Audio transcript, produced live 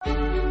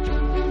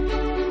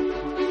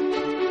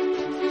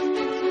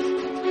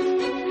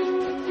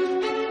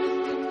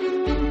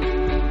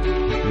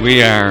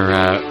We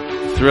are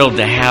thrilled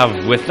to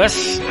have with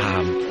us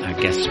a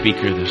guest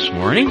speaker this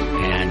morning,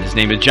 and his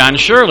name is John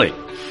Shirley.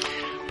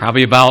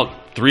 Probably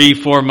about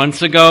 3-4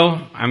 months ago,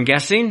 I'm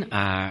guessing,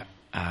 John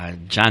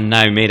and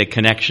I made a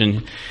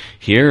connection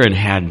here and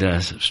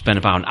had spent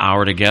about an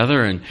hour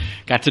together and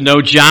got to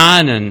know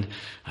John and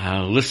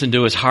listened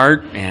to his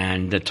heart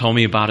and told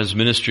me about his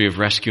ministry of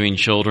rescuing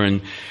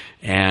children.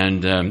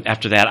 And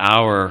after that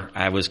hour,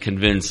 I was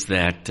convinced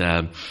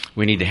that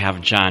we need to have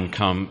John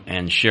come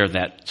and share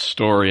that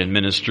story and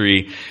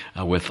ministry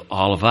with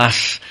all of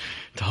us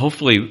to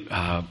hopefully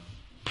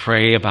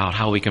pray about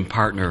how we can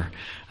partner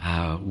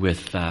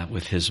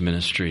with his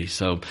ministry.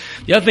 So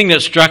the other thing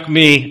that struck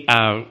me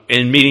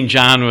in meeting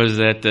John was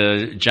that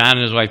John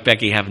and his wife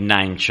Becky have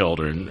 9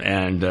 children,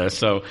 and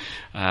so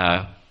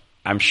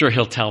I'm sure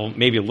he'll tell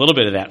maybe a little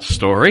bit of that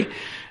story,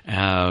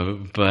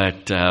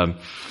 but.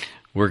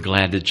 We're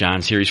glad that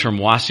John's here. He's from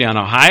Wauseon,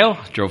 Ohio.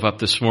 Drove up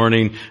this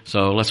morning.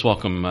 So let's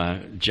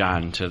welcome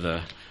John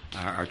to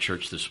our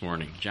church this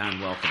morning. John,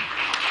 welcome.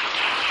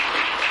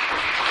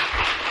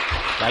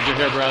 Glad you're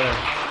here, brother.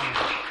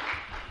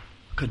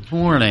 Good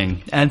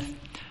morning. And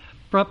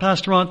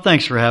Pastor Ron,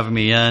 thanks for having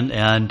me in.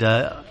 And,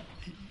 I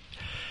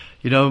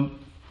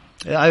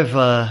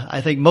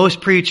think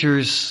most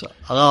preachers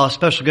allow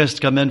special guests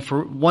to come in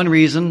for one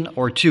reason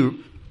or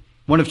two.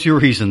 One of 2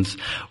 reasons.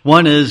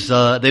 One is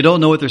they don't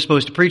know what they're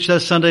supposed to preach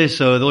that Sunday,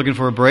 so they're looking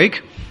for a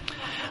break.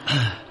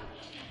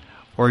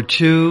 Or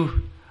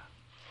 2,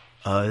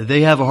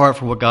 they have a heart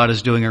for what God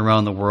is doing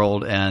around the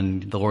world,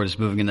 and the Lord is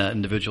moving in that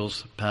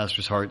individual's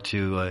pastor's heart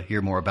to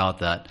hear more about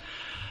that.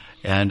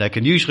 And I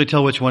can usually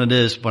tell which one it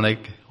is when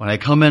I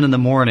come in the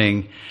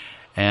morning,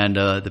 and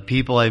the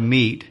people I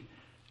meet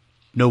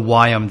know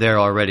why I'm there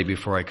already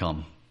before I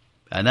come.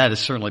 And that has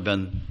certainly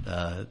been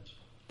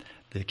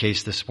the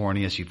case this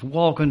morning as you've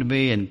welcomed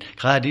me and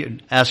glad to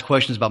ask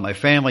questions about my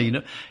family. You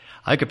know,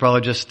 I could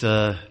probably just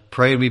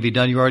pray and we'd be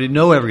done. You already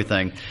know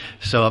everything.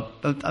 So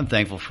I'm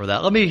thankful for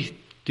that. Let me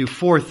do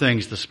 4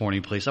 things this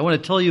morning, please. I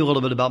want to tell you a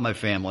little bit about my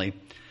family.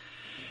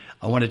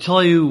 I want to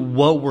tell you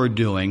what we're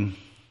doing,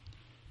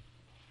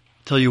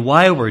 tell you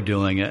why we're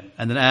doing it,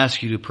 and then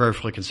ask you to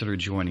prayerfully consider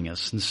joining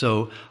us. And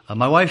so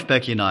my wife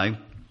Becky and I,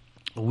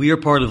 we are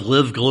part of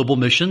Live Global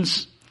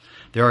Missions.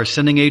 They're our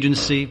sending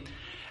agency.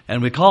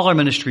 And we call our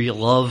ministry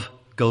Love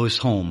Goes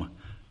Home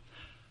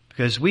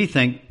because we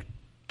think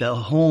that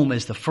home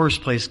is the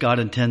first place God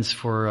intends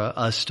for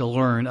us to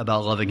learn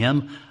about loving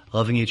Him,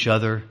 loving each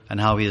other, and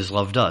how He has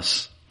loved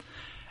us.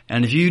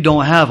 And if you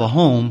don't have a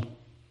home,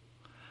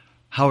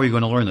 how are you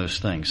going to learn those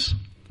things?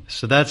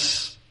 So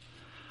that's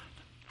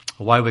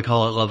why we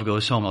call it Love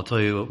Goes Home. I'll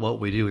tell you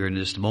what we do here in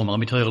just a moment. Let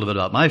me tell you a little bit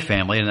about my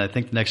family, and I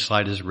think the next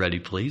slide is ready,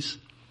 please.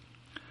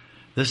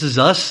 This is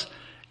us,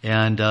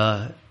 and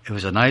it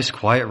was a nice,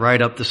 quiet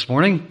ride up this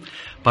morning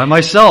by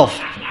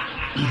myself.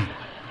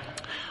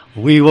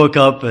 We woke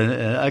up,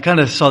 and I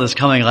kind of saw this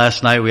coming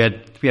last night. We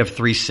have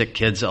 3 sick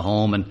kids at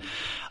home, and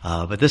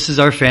but this is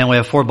our family. I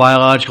have 4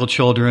 biological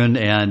children,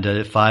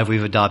 and 5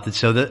 we've adopted.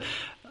 So that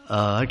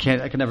I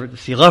can never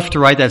see left to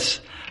right. That's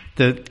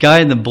the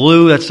guy in the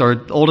blue. That's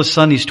our oldest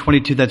son. He's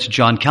 22. That's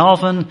John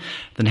Calvin.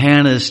 Then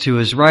Hannah is to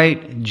his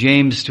right,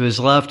 James to his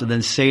left, and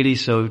then Sadie.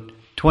 So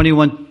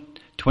 21,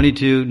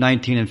 22,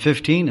 19, and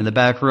 15 in the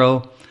back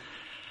row.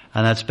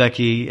 And that's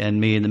Becky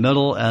and me in the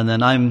middle. And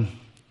then I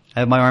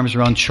have my arms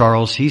around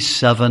Charles. He's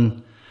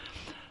 7.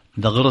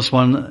 The littlest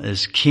one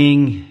is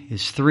King,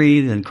 is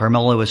 3. Then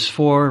Carmelo is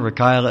 4.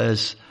 Rakayla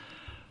is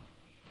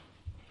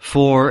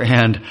 4.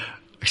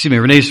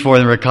 Renee's 4.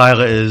 And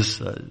Rakayla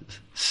is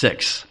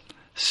 6.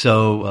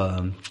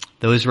 So,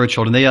 those are our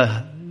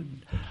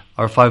children.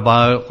 Our 5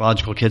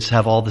 biological kids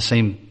have all the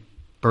same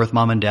birth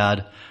mom and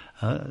dad.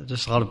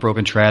 Just a lot of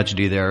broken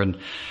tragedy there. And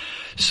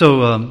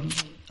so,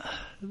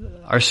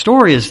 our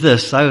story is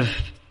this. I've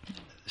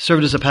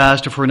served as a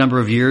pastor for a number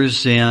of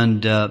years,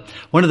 and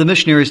one of the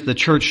missionaries the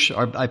church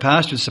I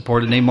pastored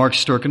supported, named Mark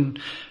Sturken,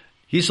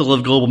 he's a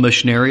Live Global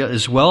missionary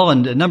as well,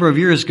 and a number of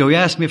years ago he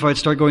asked me if I'd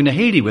start going to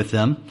Haiti with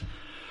them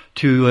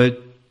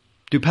to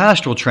do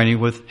pastoral training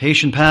with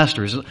Haitian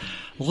pastors.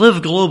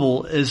 Live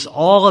Global is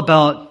all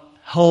about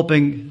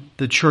helping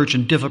the church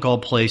in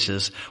difficult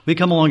places. We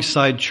come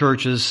alongside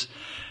churches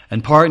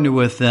and partner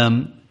with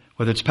them,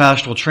 whether it's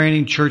pastoral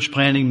training, church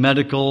planning,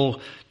 medical,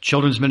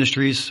 children's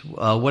ministries,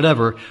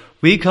 whatever.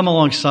 We come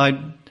alongside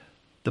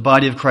the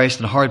body of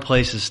Christ in hard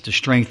places to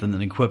strengthen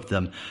and equip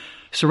them.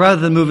 So rather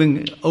than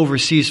moving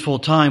overseas full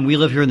time, we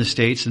live here in the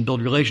States and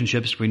build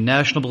relationships between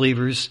national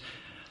believers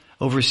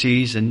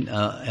overseas and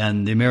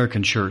the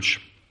American church.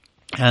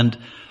 And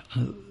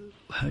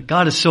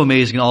God is so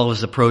amazing in all of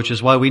His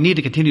approaches. While we need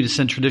to continue to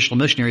send traditional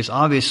missionaries,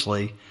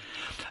 obviously,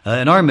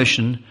 in our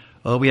mission,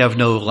 we have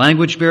no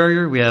language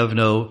barrier, we have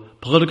no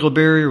political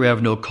barrier, we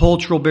have no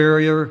cultural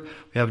barrier,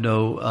 we have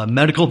no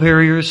medical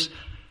barriers,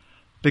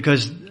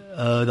 because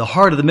the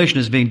heart of the mission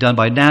is being done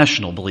by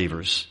national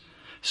believers.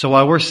 So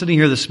while we're sitting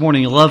here this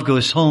morning, Love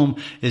Goes Home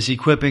is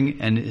equipping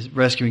and is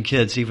rescuing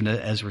kids even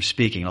as we're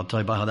speaking. I'll tell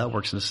you about how that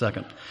works in a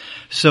second.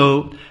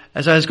 So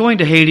as I was going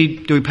to Haiti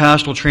doing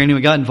pastoral training,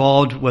 we got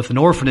involved with an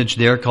orphanage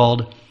there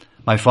called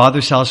My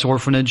Father's House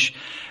Orphanage,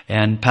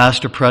 and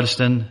Pastor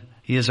Predeston,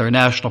 he is our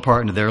national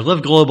partner there.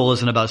 Live Global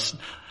is in about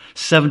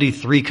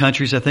 73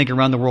 countries, I think,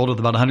 around the world with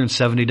about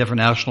 170 different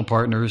national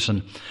partners,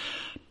 and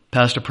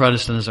Pastor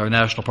Predeston is our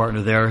national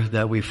partner there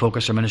that we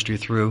focus our ministry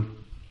through.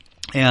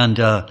 And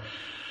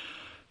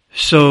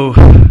so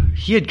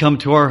he had come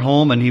to our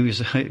home, and he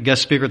was a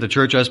guest speaker at the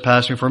church I was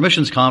pastoring for a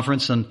missions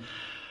conference, and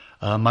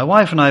my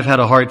wife and I have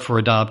had a heart for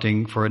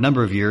adopting for a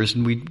number of years,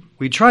 and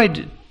we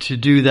tried to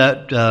do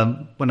that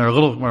when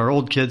our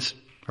old kids,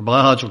 our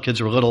biological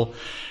kids were little,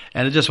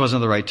 and it just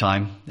wasn't the right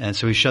time, and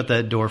so we shut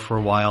that door for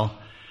a while.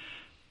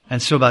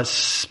 And so about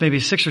maybe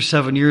 6 or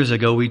 7 years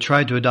ago, we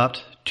tried to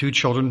adopt 2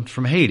 children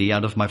from Haiti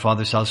out of My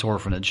Father's House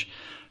Orphanage.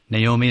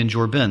 Naomi and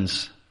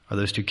Jorbins are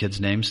those 2 kids'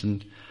 names,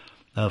 and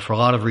for a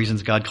lot of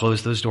reasons, God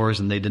closed those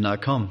doors and they did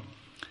not come.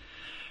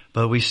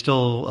 But we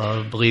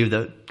still believe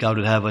that God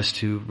would have us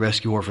to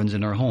rescue orphans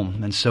in our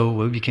home. And so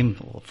we became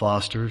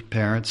foster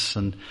parents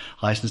and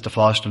licensed to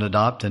foster and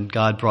adopt, and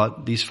God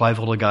brought these 5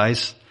 little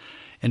guys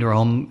into our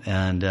home.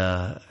 And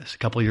a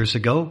couple of years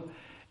ago,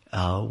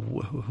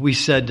 we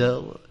said,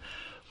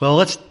 well,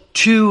 let's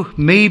 2,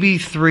 maybe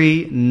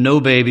 3, no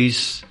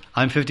babies.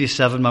 I'm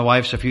 57, my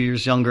wife's a few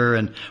years younger,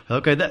 and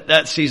okay,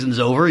 that season's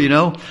over, you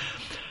know.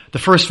 The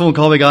first phone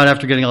call we got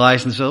after getting a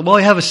license, well,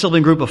 we have a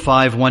sibling group of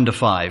 5, 1 to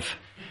 5.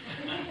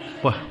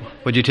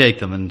 Would you take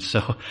them? And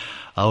so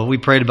we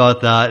prayed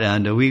about that,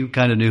 and we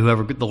kind of knew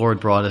whoever the Lord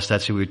brought us,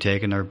 that's who we'd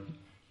take, and our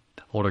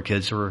older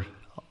kids were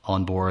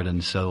on board,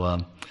 and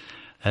so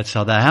that's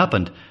how that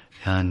happened.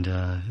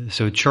 And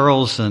so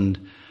Charles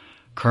and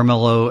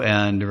Carmelo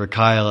and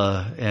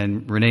Rakayla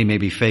and Renee may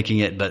be faking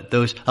it, but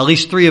at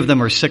least 3 of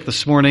them are sick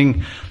this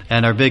morning,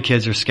 and our big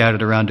kids are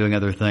scattered around doing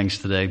other things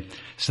today.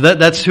 So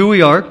that's who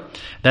we are.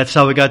 That's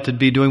how we got to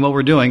be doing what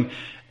we're doing.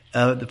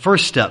 The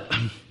first step.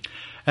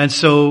 And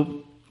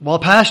so while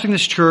pastoring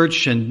this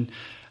church and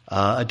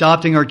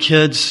adopting our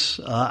kids,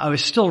 I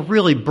was still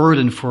really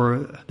burdened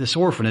for this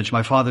orphanage,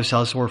 My Father's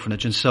House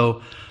Orphanage. And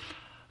so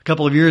a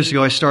couple of years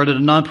ago, I started a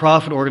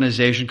nonprofit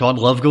organization called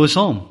Love Goes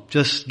Home,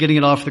 just getting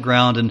it off the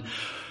ground and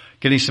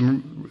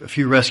getting a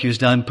few rescues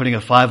done, putting a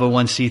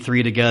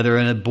 501c3 together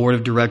and a board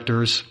of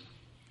directors.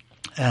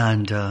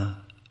 And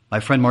my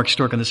friend Mark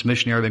Stork, this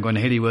missionary I've been going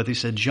to Haiti with, he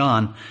said,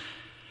 John,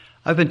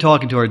 I've been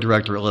talking to our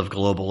director at Live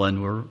Global,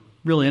 and we're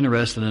really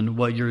interested in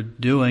what you're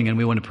doing, and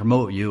we want to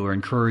promote you or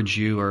encourage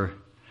you or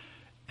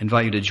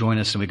invite you to join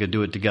us, and we could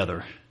do it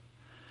together.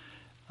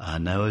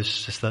 And that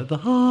was just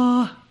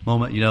the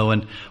moment, you know,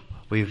 and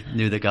we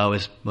knew that God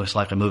was most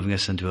likely moving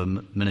us into a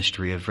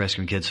ministry of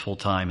rescuing kids full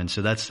time. And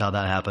so that's how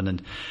that happened.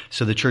 And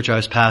so the church I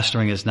was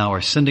pastoring is now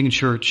our sending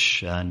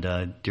church,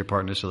 and dear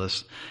partners with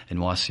us in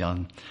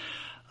Wasyang.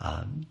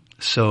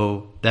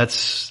 So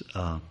that's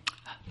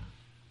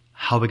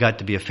how we got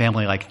to be a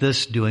family like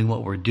this, doing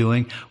what we're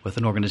doing with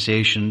an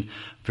organization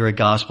very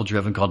gospel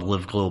driven called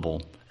Live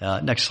Global.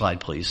 Next slide,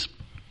 please.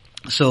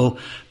 So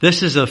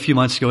this is a few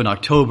months ago in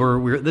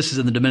October. This is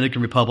in the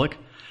Dominican Republic.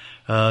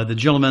 The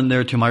gentleman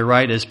there to my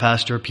right is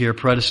Pastor Pierre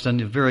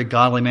Predeston, a very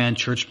godly man,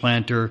 church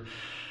planter,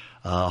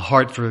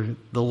 heart for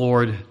the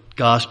Lord,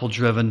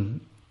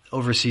 gospel-driven,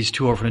 oversees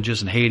 2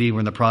 orphanages in Haiti. We're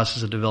in the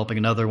process of developing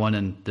another one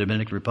in the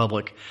Dominican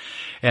Republic.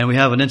 And we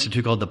have an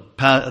institute called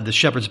the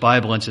Shepherd's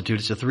Bible Institute.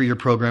 It's a 3-year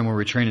program where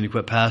we train and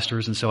equip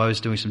pastors. And so I was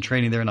doing some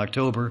training there in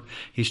October.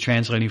 He's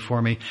translating for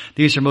me.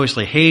 These are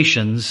mostly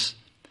Haitians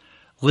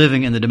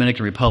living in the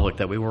Dominican Republic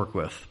that we work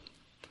with.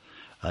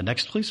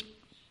 Next, please.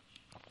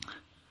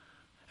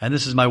 And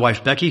this is my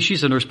wife, Becky.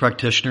 She's a nurse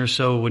practitioner.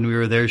 So when we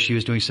were there, she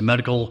was doing some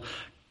medical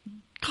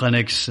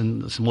clinics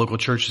and some local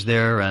churches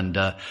there. And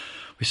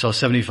we saw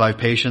 75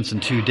 patients in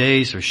 2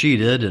 days, or she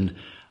did, and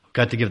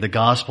got to give the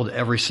gospel to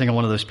every single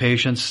one of those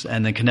patients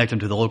and then connect them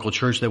to the local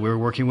church that we were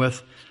working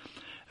with.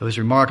 It was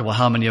remarkable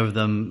how many of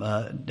them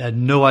had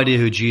no idea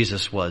who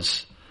Jesus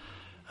was.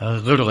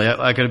 Literally,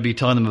 I could be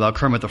telling them about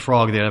Kermit the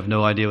Frog. They'd have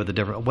no idea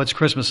what's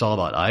Christmas all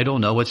about. I don't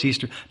know. What's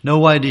Easter?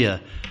 No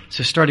idea.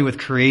 So starting with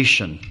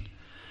creation.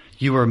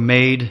 You are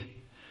made.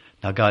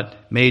 Now God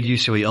made you,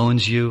 so He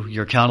owns you.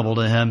 You're accountable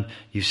to Him.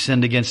 You've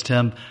sinned against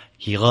Him.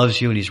 He loves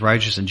you, and He's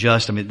righteous and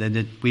just. I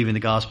mean, weaving the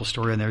gospel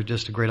story in there,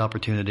 just a great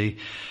opportunity.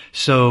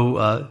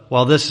 So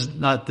while this is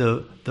not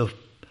the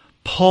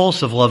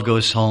pulse of Love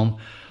Goes Home,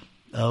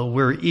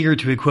 we're eager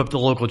to equip the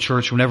local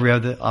church whenever we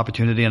have the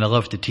opportunity, and I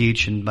love to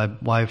teach, and my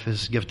wife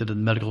is gifted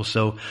in medical,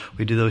 so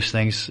we do those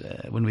things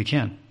when we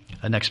can.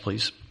 Next,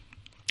 please.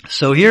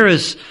 So here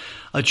is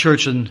a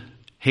church in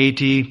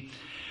Haiti,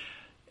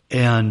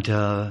 and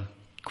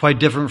quite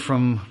different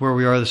from where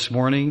we are this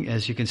morning.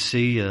 As you can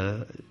see,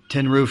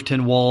 tin roof,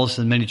 tin walls,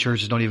 and many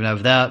churches don't even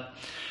have that.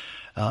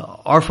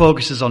 Our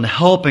focus is on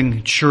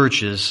helping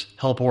churches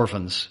help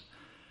orphans.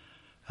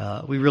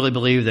 We really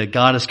believe that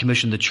God has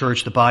commissioned the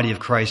church, the body of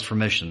Christ, for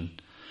mission.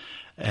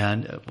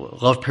 And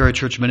love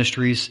Parachurch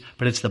Ministries,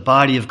 but it's the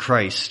body of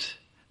Christ.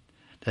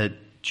 that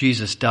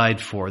Jesus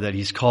died for, that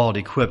he's called,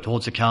 equipped,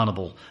 holds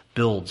accountable,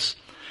 builds.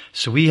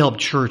 So we help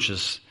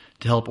churches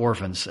to help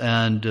orphans.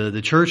 And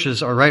the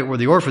churches are right where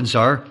the orphans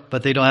are,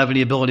 but they don't have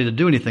any ability to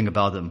do anything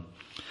about them.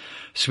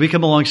 So we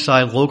come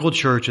alongside local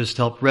churches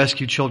to help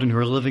rescue children who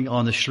are living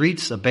on the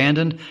streets,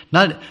 abandoned.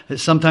 Not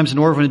sometimes in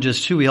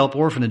orphanages too. We help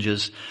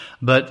orphanages,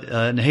 but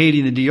in Haiti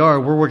and the DR,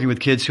 we're working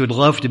with kids who would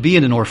love to be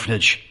in an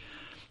orphanage,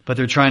 but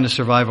they're trying to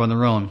survive on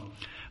their own.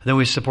 Then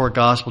we support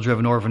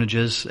gospel-driven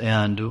orphanages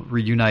and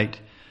reunite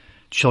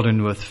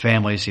children with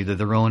families, either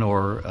their own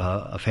or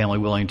a family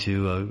willing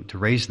to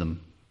raise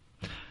them.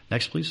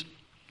 Next, please.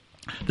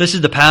 This is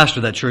the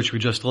pastor of that church we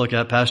just looked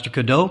at, Pastor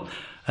Cadeau.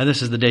 And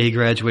this is the day he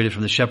graduated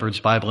from the Shepherd's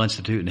Bible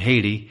Institute in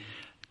Haiti.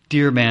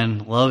 Dear man,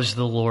 loves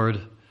the Lord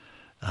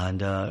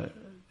and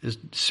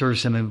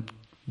serves him in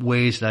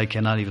ways that I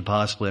cannot even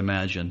possibly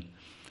imagine.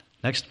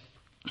 Next.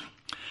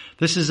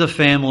 This is a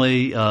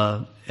family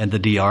in the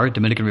DR,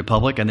 Dominican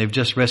Republic, and they've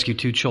just rescued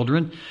 2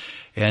 children.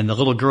 And the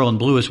little girl in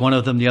blue is one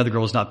of them. The other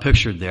girl is not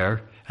pictured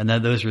there. And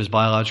then those are his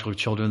biological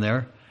children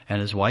there and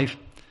his wife.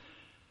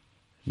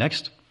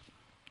 Next.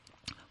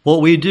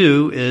 What we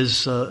do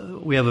is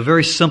we have a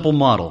very simple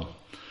model.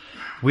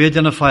 We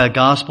identify a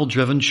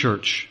gospel-driven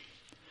church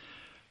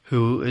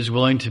who is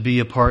willing to be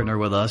a partner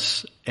with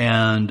us,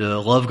 and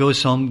Love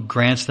Goes Home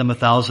grants them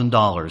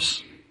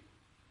 $1,000.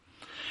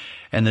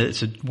 And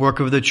it's a work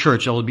of the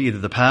church. It will be either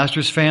the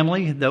pastor's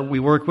family that we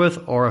work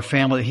with or a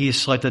family that he has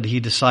selected that he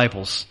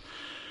disciples.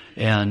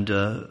 And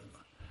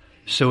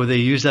so they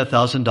use that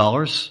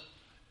 $1,000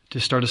 to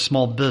start a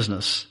small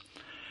business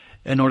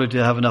in order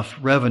to have enough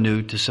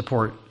revenue to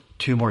support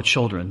 2 more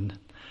children.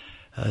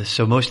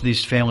 So most of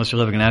these families are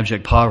living in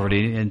abject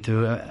poverty, and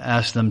to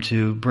ask them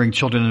to bring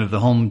children into the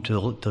home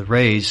to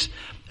raise,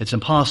 it's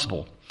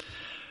impossible.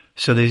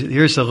 So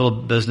here's a little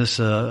business,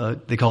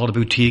 they call it a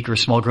boutique or a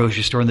small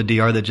grocery store in the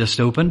DR that just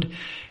opened,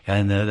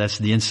 and that's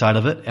the inside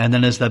of it. And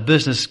then as that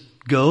business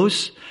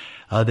goes,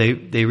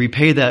 they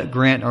repay that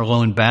grant or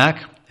loan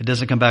back. It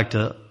doesn't come back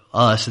to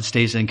us. It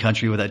stays in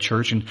country with that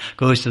church and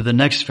goes to the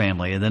next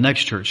family and the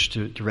next church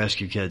to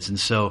rescue kids. And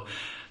so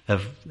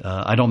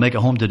I don't make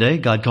it home today.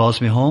 God calls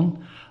me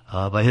home.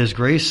 By His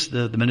grace,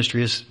 the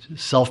ministry is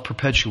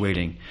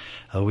self-perpetuating.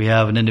 We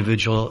have an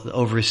individual that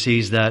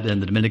oversees that in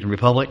the Dominican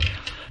Republic,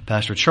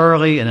 Pastor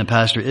Charlie, and then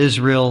Pastor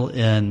Israel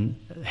in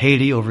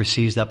Haiti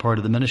oversees that part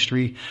of the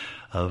ministry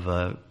of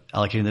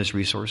allocating those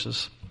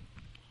resources.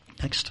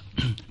 Next.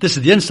 This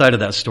is the inside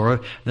of that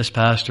store. This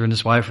pastor and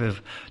his wife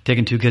have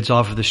taken 2 kids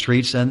off of the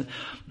streets, and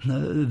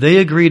they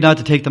agreed not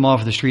to take them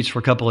off of the streets for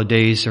a couple of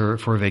days or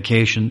for a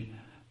vacation.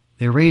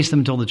 They raise them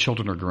until the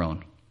children are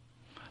grown.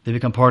 They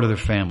become part of their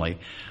family.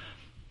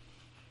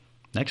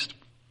 Next.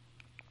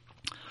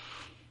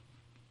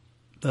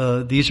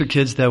 These are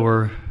kids that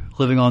were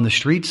living on the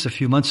streets a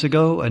few months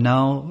ago, and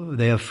now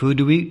they have food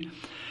to eat.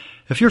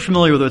 If you're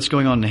familiar with what's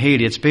going on in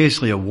Haiti, it's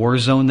basically a war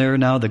zone there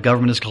now. The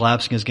government is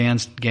collapsing as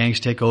gangs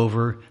take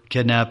over,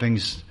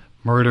 kidnappings,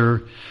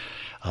 murder.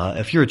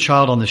 If you're a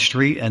child on the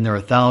street and there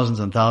are thousands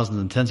and thousands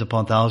and tens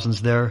upon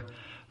thousands there,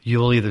 you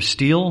will either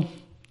steal,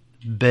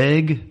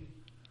 beg,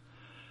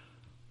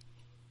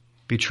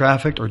 be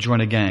trafficked, or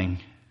join a gang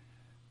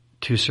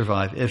to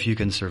survive, if you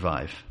can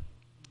survive.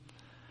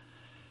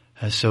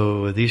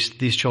 So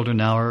these children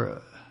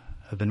now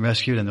have been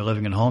rescued and they're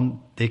living at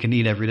home. They can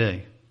eat every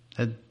day.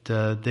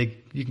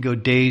 You can go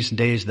days and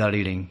days without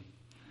eating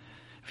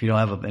if you don't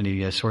have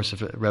any source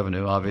of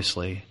revenue,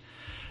 obviously.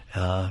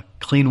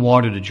 Clean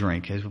water to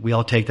drink. We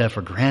all take that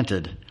for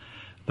granted.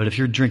 But if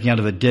you're drinking out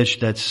of a ditch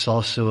that's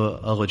also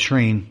a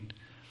latrine,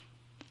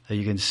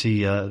 you can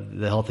see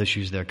the health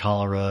issues there,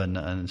 cholera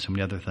and so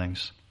many other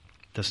things,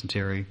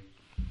 dysentery.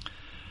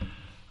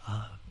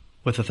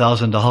 With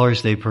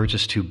 $1,000, they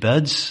purchased 2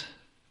 beds.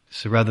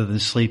 So rather than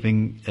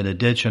sleeping in a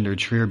ditch under a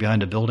tree or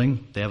behind a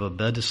building, they have a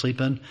bed to sleep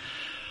in.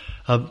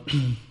 A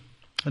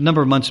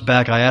number of months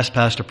back, I asked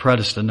Pastor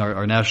Predeston,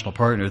 our national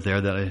partner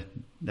there, that I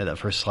had that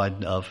first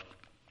slide of.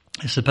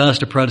 I said,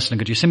 Pastor Predeston,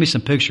 could you send me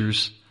some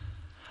pictures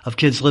of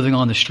kids living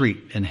on the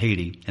street in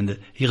Haiti? And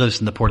he lives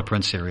in the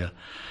Port-au-Prince area.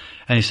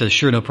 And he said,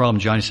 sure, no problem,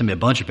 John. He sent me a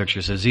bunch of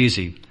pictures. It was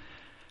easy.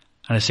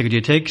 And I said, could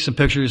you take some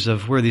pictures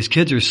of where these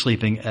kids are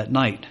sleeping at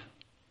night?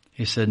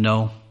 He said,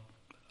 no,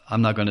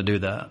 I'm not going to do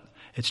that.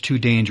 It's too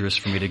dangerous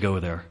for me to go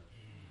there.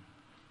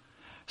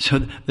 So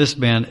this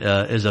man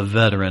is a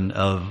veteran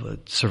of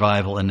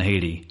survival in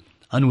Haiti,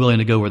 unwilling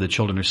to go where the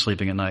children are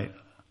sleeping at night.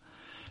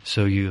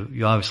 So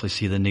you obviously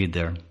see the need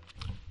there.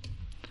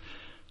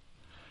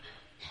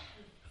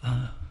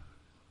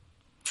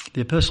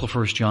 The epistle of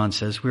 1 John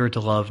says we are to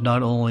love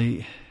not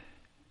only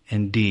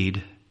in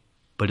deed,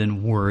 but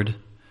in word.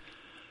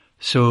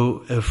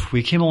 So if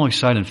we came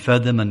alongside and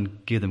fed them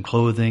and gave them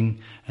clothing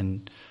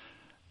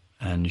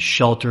and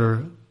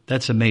shelter,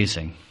 that's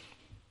amazing.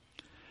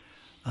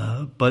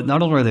 But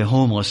not only are they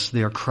homeless,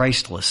 they are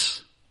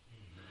Christless.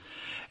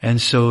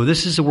 And so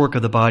this is the work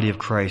of the body of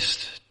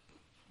Christ,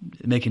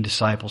 making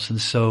disciples.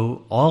 And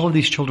so all of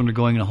these children are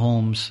going into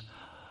homes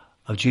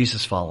of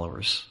Jesus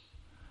followers.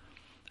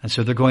 And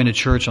so they're going to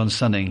church on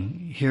Sunday,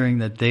 hearing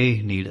that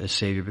they need a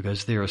Savior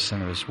because they're a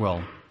sinner as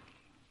well.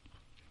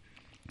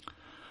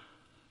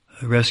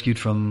 Rescued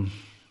from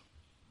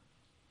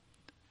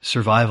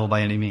survival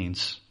by any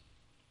means.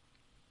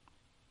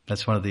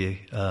 That's one of the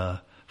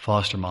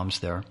foster moms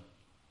there.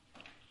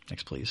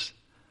 Next, please.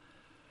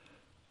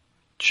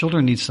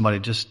 Children need somebody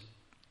just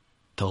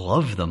to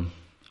love them.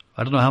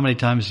 I don't know how many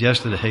times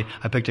yesterday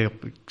I picked up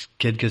a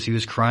kid because he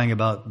was crying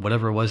about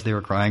whatever it was they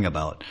were crying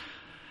about.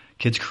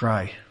 Kids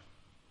cry.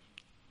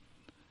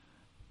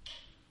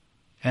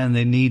 And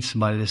they need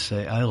somebody to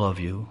say, I love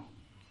you,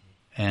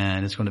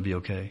 and it's going to be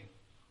okay.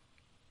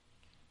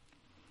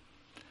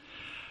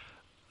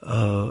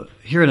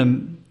 Here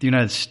in the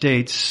United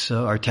States,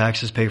 our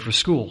taxes pay for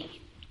school,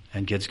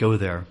 and kids go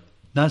there.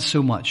 Not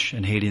so much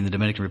in Haiti and the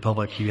Dominican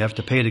Republic. You have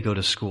to pay to go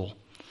to school.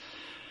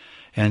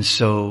 And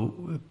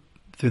so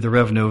through the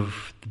revenue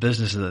of the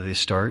businesses that they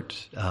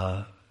start,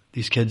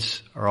 these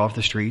kids are off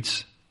the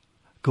streets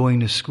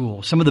going to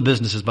school. Some of the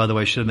businesses, by the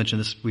way, I should have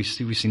mentioned this. We've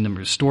seen a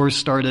number of stores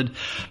started,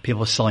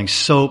 people selling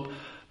soap,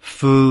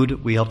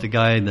 food. We helped a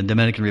guy in the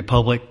Dominican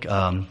Republic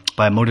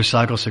buy a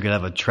motorcycle so he could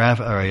have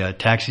a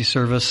taxi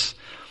service.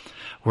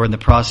 We're in the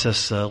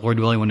process, Lord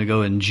willing, when we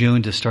go in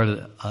June to start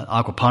an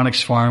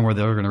aquaponics farm where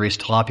they're going to raise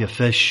tilapia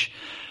fish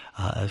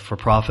for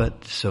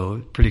profit.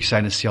 So pretty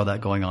excited to see all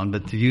that going on.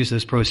 But to use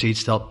those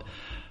proceeds to help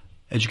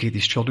educate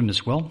these children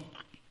as well.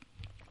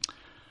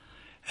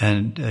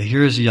 And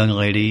here's a young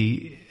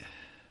lady.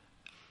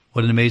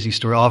 What an amazing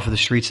story. Off of the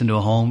streets into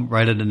a home,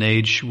 right at an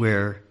age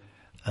where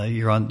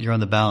you're on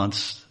the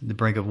balance, the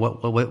brink of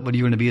what are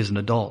you going to be as an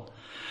adult.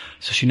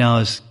 So she now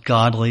has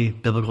godly,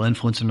 biblical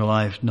influence in her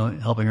life,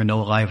 helping her know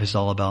what life is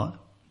all about.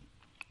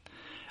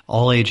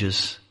 All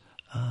ages.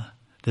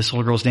 This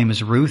little girl's name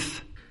is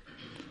Ruth.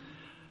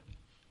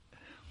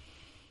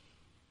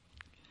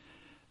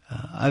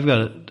 I've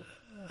got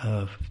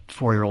a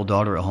 4-year-old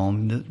daughter at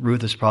home.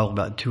 Ruth is probably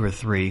about 2 or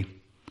 3.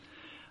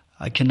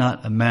 I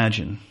cannot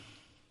imagine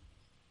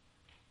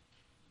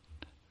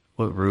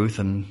what Ruth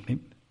and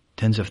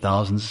tens of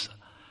thousands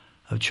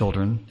of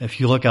children.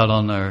 If you look out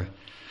on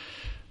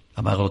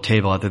my little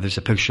table out there, there's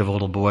a picture of a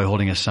little boy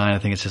holding a sign. I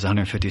think it says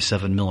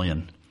 157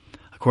 million.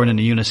 According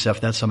to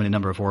UNICEF, that's how many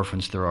number of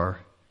orphans there are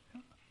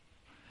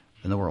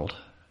in the world,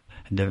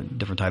 and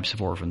different types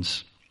of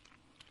orphans.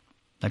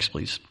 Next,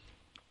 please.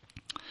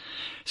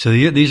 So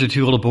these are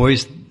 2 little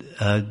boys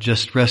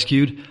just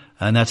rescued,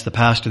 and that's the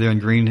pastor there in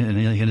green, and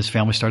he and his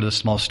family started a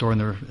small store in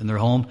their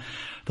home.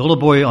 The little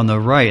boy on the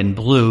right in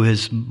blue,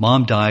 his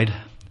mom died,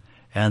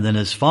 and then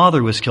his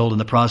father was killed in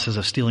the process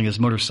of stealing his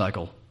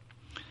motorcycle.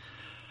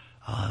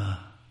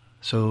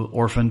 So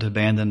orphaned,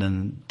 abandoned,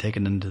 and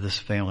taken into this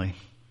family.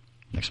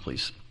 Next,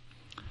 please.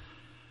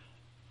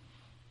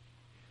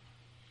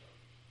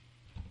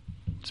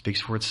 It speaks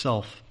for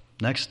itself.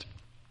 Next.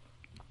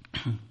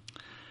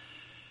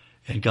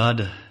 And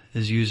God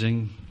is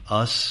using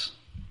us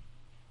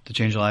to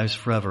change lives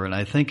forever. And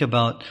I think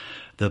about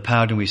the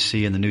pattern we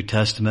see in the New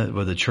Testament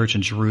with the church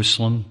in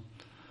Jerusalem,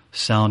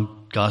 sound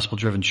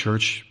gospel-driven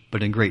church,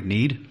 but in great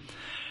need.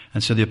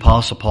 And so the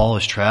Apostle Paul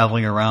is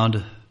traveling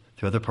around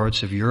to other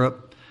parts of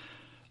Europe,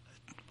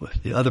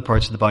 the other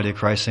parts of the body of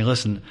Christ, saying,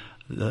 listen,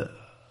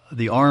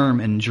 the arm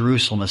in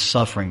Jerusalem is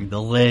suffering.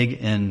 The leg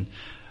in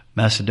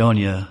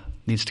Macedonia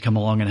needs to come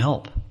along and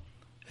help.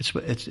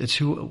 It's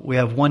who we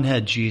have one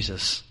head,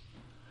 Jesus,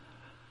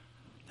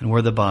 and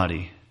we're the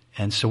body.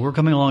 And so we're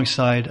coming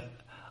alongside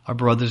our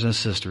brothers and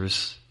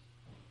sisters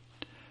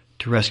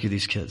to rescue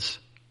these kids.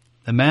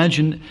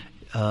 Imagine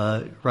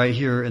right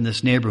here in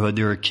this neighborhood,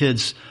 there are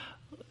kids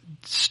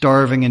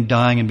starving and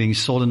dying and being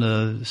sold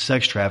into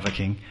sex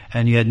trafficking,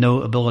 and you had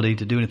no ability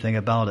to do anything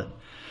about it.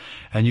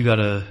 And you got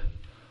a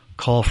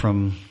call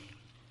from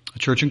a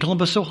church in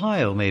Columbus,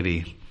 Ohio,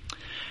 maybe,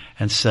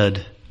 and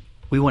said,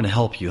 we want to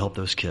help you help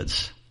those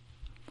kids.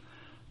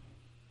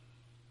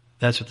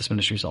 That's what this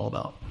ministry is all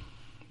about.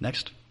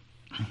 Next.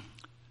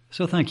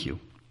 So thank you.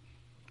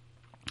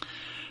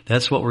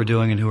 That's what we're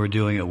doing and who we're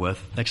doing it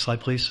with. Next slide,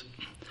 please.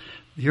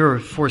 Here are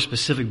 4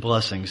 specific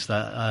blessings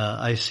that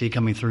I see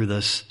coming through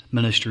this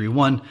ministry.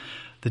 1,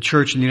 the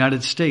church in the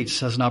United States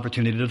has an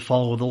opportunity to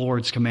follow the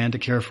Lord's command to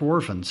care for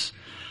orphans.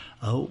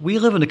 We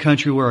live in a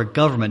country where our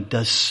government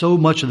does so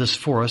much of this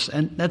for us,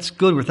 and that's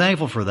good. We're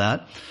thankful for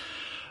that.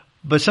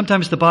 But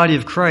sometimes the body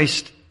of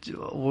Christ,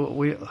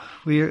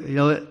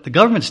 the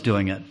government's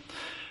doing it.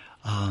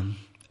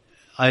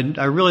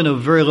 I really know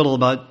very little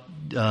about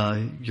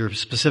your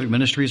specific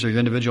ministries or your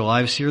individual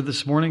lives here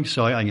this morning,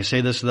 so I can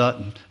say this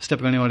without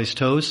stepping on anybody's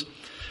toes.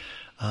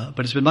 But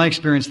it's been my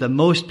experience that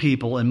most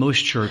people in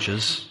most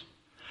churches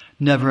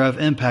never have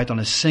impact on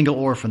a single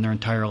orphan their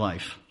entire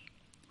life.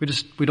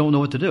 We don't know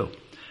what to do.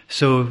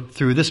 So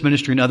through this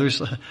ministry and others,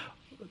 what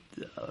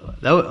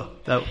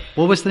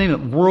was the name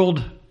of it?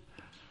 World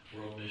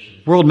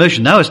Mission. World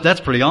Mission. That's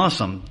pretty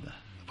awesome.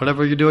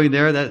 Whatever you're doing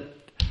there,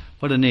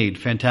 what a need.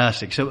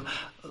 Fantastic. So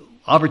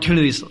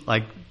opportunities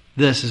like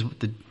this is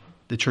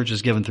the church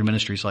is given through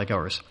ministries like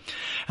ours.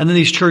 And then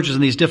these churches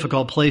in these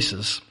difficult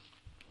places,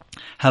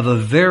 have a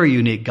very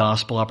unique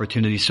gospel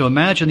opportunity. So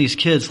imagine these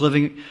kids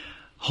living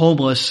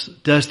homeless,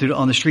 destitute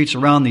on the streets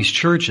around these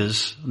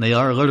churches, and they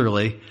are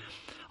literally,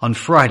 on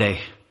Friday.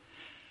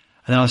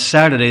 And then on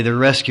Saturday they're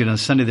rescued, and on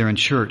Sunday they're in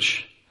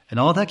church. And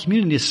all that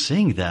community is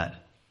seeing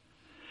that.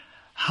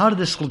 How did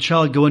this little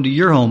child go into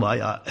your home?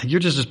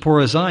 You're just as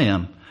poor as I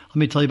am. Let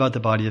me tell you about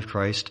the body of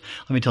Christ.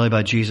 Let me tell you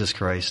about Jesus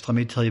Christ. Let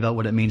me tell you about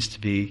what it means to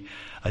be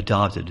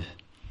adopted.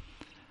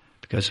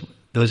 Because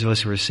those of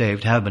us who are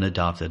saved have been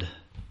adopted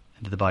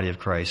into the body of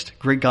Christ.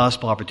 Great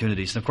gospel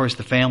opportunities. And of course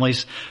the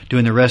families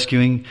doing the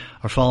rescuing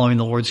are following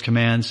the Lord's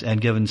commands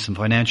and given some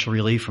financial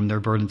relief from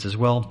their burdens as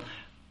well.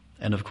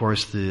 And of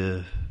course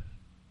the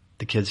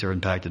kids are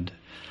impacted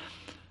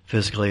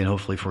physically and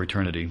hopefully for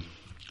eternity.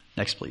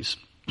 Next, please.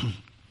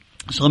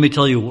 So let me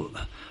tell you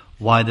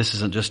why this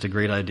isn't just a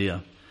great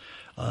idea.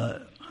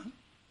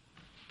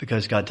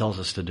 Because God tells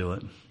us to do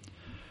it.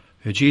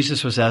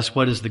 Jesus was asked,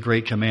 what is the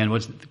great command?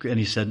 And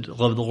he said,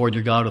 love the Lord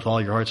your God with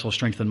all your heart, soul,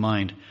 strength, and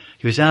mind.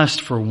 He was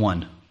asked for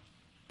one.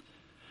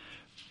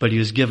 But he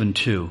was given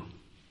two.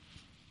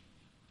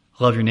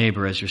 Love your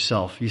neighbor as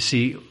yourself. You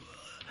see,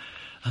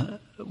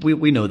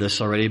 we know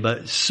this already,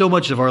 but so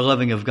much of our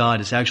loving of God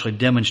is actually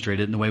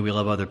demonstrated in the way we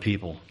love other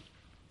people.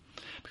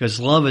 Because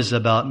love is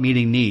about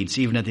meeting needs,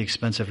 even at the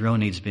expense of your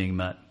own needs being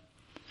met.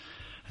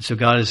 And so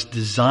God has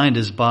designed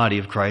his body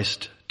of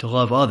Christ to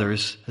love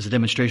others as a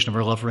demonstration of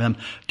our love for him.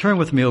 Turn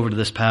with me over to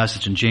this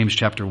passage in James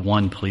chapter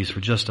 1, please, for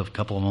just a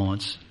couple of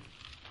moments.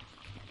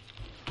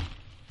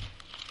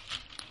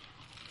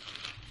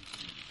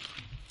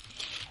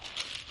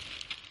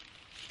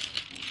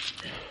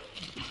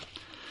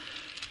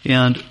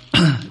 And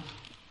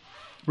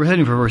we're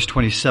heading for verse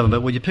 27,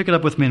 but would you pick it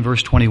up with me in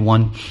verse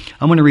 21?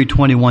 I'm going to read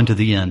 21 to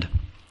the end.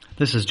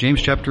 This is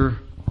James chapter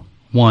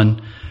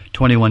 1,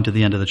 21 to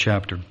the end of the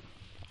chapter.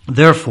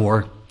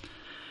 Therefore,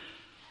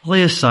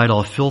 lay aside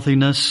all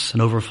filthiness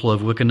and overflow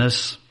of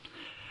wickedness,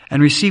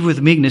 and receive with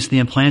meekness the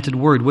implanted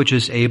word which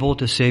is able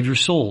to save your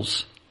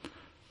souls.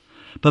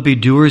 But be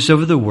doers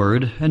of the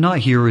word, and not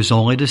hearers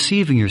only,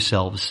 deceiving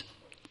yourselves.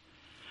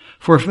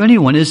 For if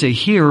anyone is a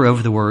hearer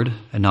of the word,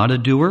 and not a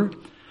doer,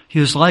 he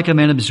is like a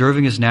man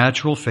observing his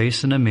natural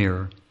face in a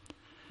mirror.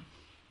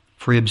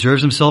 For he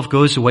observes himself,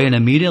 goes away, and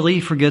immediately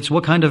forgets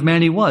what kind of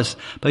man he was.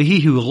 But he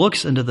who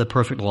looks into the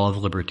perfect law of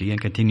liberty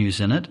and continues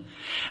in it,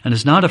 and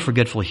is not a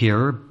forgetful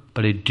hearer,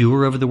 but a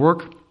doer of the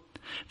work,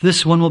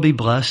 this one will be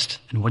blessed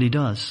in what he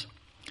does.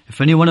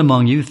 If anyone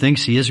among you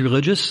thinks he is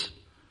religious,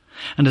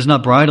 and does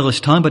not bridle his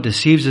tongue, but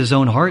deceives his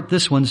own heart,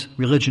 this one's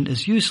religion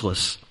is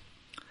useless.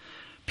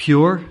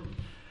 Pure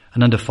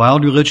and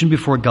undefiled religion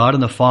before God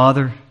and the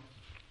Father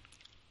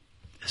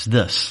is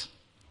this: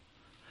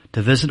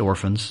 to visit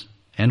orphans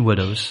and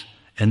widows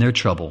in their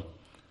trouble,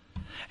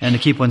 and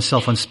to keep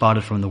oneself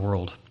unspotted from the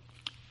world.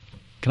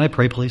 Can I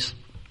pray, please?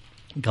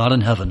 God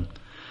in heaven,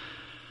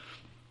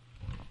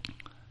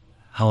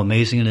 how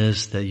amazing it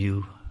is that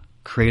you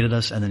created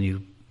us and then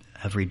you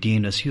have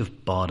redeemed us. You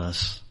have bought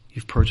us.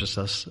 You've purchased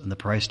us, and the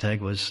price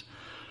tag was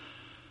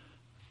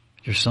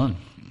your Son.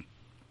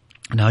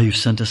 Now you've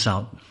sent us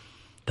out.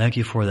 Thank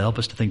you for that. Help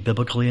us to think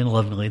biblically and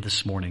lovingly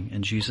this morning.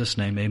 In Jesus'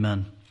 name,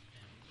 amen.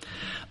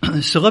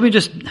 So let me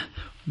just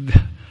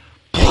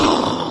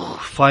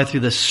fly through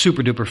this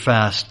super duper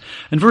fast.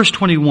 In verse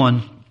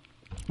 21,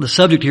 the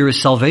subject here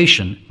is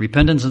salvation,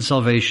 repentance and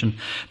salvation.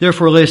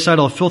 Therefore lay aside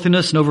all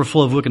filthiness and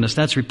overflow of wickedness.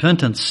 That's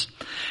repentance.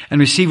 And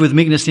receive with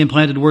meekness the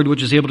implanted word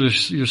which is able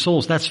to your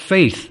souls. That's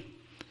faith.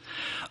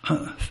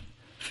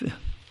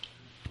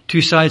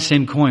 Two sides,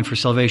 same coin for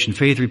salvation.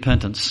 Faith,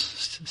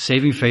 repentance.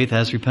 Saving faith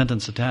has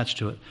repentance attached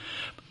to it.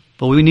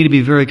 But we need to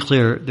be very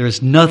clear.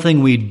 There's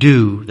nothing we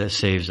do that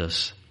saves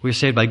us. We're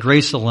saved by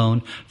grace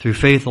alone, through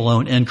faith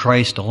alone, in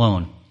Christ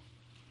alone.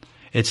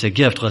 It's a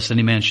gift, lest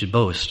any man should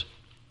boast.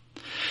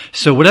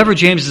 So whatever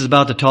James is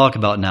about to talk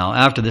about now,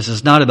 after this,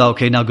 is not about,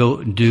 okay, now go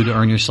and do to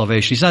earn your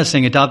salvation. He's not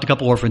saying adopt a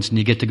couple orphans and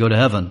you get to go to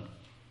heaven.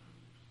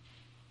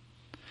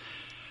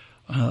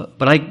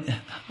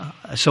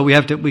 So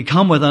we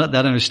come with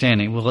that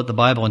understanding. We'll let the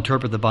Bible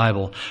interpret the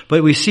Bible.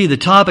 But we see the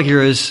topic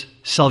here is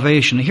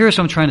salvation. Here's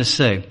what I'm trying to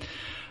say.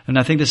 And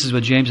I think this is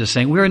what James is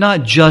saying. We are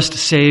not just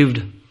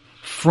saved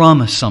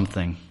from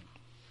something.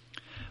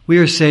 We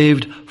are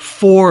saved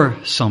for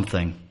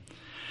something.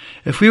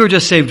 If we were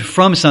just saved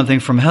from something,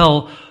 from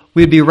hell,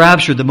 we'd be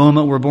raptured the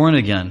moment we're born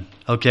again.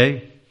 Okay?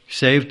 You're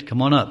saved?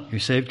 Come on up. You're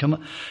saved? Come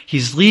on.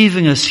 He's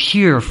leaving us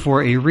here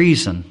for a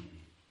reason.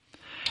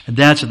 And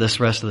that's what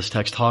this rest of this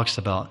text talks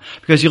about.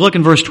 Because you look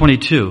in verse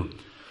 22.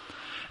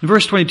 In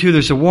verse 22,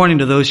 there's a warning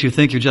to those who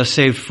think you're just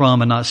saved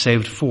from and not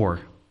saved for.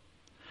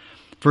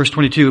 Verse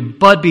 22,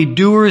 but be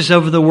doers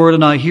of the word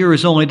and not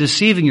hearers only,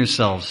 deceiving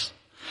yourselves.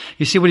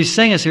 You see what he's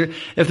saying is here,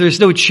 if there's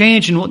no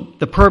change in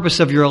the purpose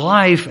of your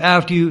life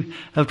after you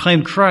have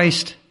claimed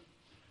Christ,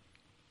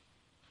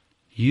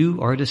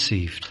 you are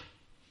deceived.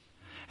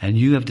 And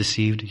you have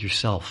deceived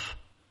yourself.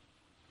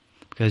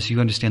 Because you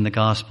understand the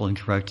gospel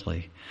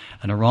incorrectly.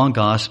 And a wrong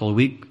gospel, a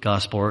weak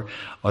gospel,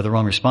 or the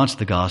wrong response to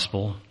the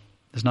gospel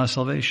is not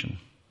salvation.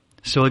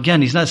 So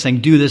again, he's not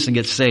saying do this and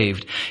get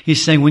saved.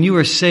 He's saying when you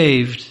are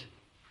saved,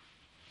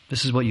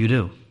 this is what you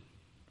do.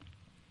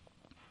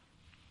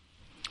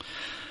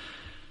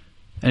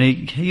 And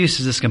he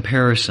uses this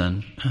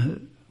comparison.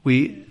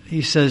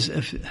 He says,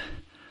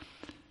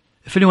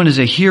 if anyone is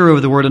a hearer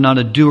of the word and not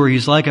a doer,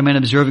 he's like a man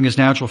observing his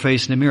natural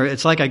face in the mirror.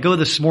 It's like I go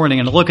this morning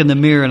and I look in the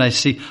mirror and I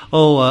see,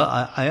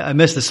 I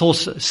missed this whole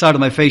side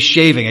of my face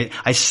shaving.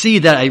 I see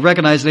that, I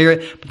recognize the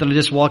area, but then I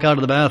just walk out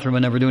of the bathroom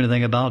and never do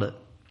anything about it.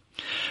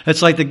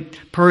 It's like the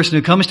person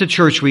who comes to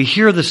church, we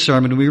hear the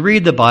sermon, we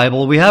read the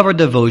Bible, we have our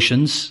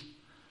devotions,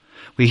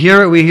 we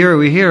hear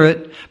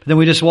it, but then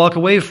we just walk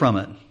away from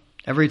it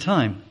every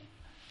time.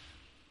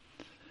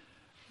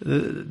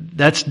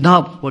 That's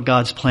not what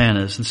God's plan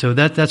is. And so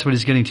that's what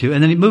he's getting to.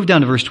 And then he moved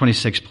down to verse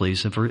 26,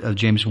 please, of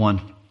James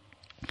 1.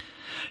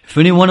 If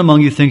anyone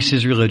among you thinks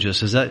he's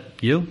religious, is that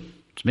you?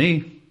 It's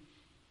me.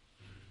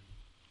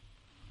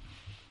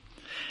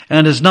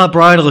 And does not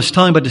bridle his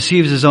tongue, but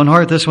deceives his own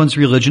heart, this one's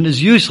religion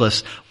is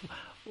useless.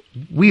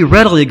 We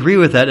readily agree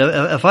with that.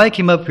 If I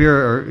came up here,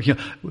 or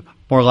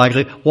more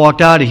likely,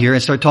 walked out of here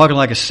and started talking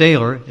like a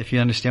sailor, if you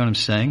understand what I'm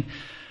saying,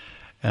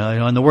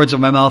 and the words of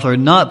my mouth are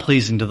not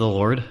pleasing to the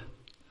Lord,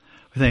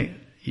 we think,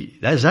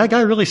 is that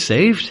guy really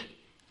saved?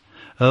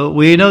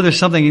 We know there's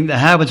something that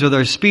happens with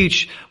our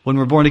speech when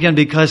we're born again,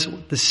 because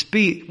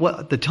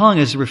the tongue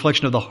is a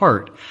reflection of the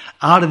heart.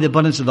 Out of the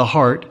abundance of the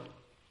heart,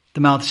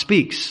 the mouth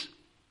speaks.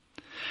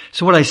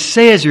 So what I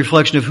say is a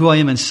reflection of who I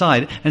am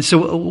inside. And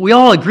so we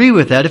all agree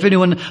with that. If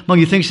anyone among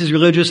you thinks he's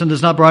religious and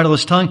does not bridle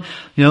his tongue,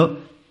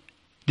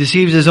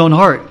 deceives his own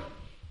heart.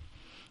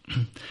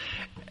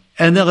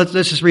 And then let's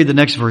just read the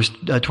next verse,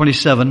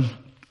 27.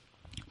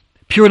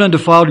 Pure and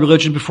undefiled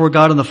religion before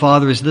God and the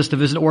Father is this, to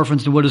visit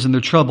orphans and widows in their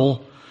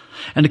trouble,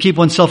 and to keep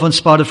oneself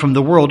unspotted from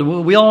the world.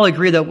 We all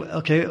agree that,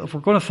 if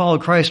we're going to follow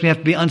Christ, we have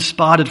to be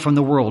unspotted from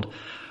the world.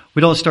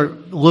 We don't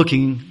start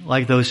looking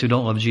like those who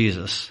don't love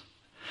Jesus.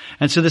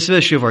 And so this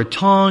issue of our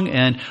tongue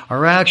and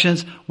our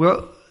actions,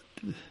 we're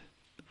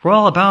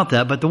all about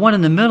that. But the one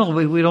in the middle,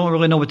 we don't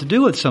really know what to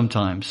do with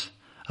sometimes,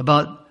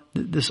 about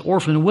this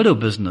orphan and widow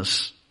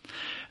business.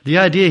 The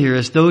idea here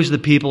is those are the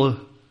people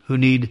who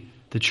need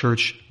the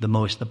church the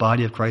most, the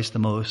body of Christ the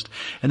most.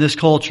 In this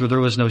culture, there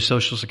was no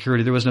social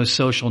security. There was no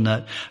social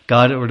net.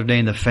 God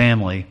ordained the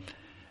family.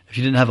 If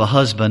you didn't have a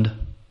husband,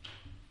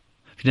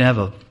 if you didn't have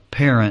a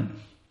parent,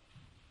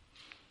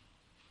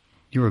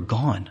 you were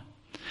gone.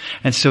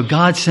 And so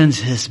God sends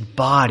his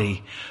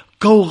body.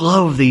 Go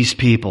love these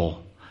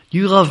people.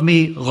 You love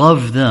me,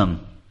 love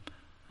them.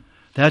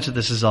 That's what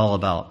this is all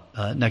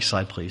about. Next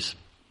slide, please.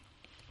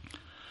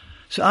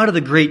 So out of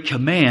the great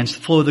commands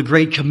flow the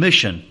great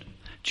commission.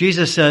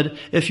 Jesus said,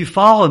 if you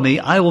follow me,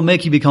 I will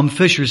make you become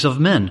fishers of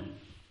men.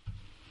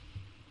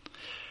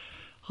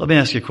 Let me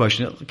ask you a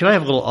question. Can I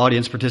have a little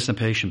audience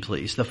participation,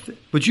 please?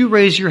 Would you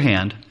raise your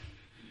hand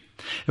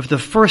if the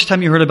first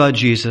time you heard about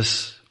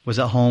Jesus was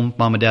at home,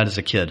 mom and dad as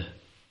a kid?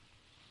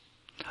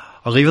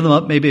 Or leaving them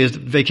up, maybe as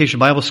Vacation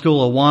Bible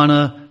School,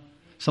 Awana,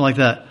 something like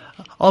that.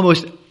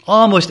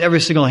 Almost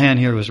every single hand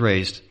here was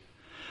raised.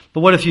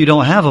 But what if you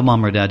don't have a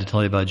mom or dad to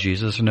tell you about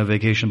Jesus, or no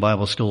Vacation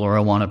Bible School or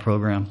Awana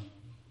program?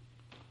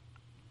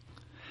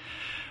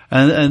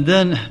 And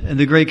then in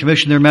the Great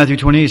Commission there in Matthew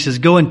 28, it says,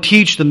 go and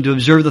teach them to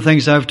observe the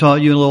things I've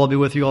taught you, and lo, I'll be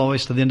with you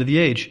always to the end of the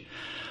age.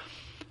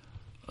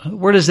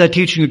 Where does that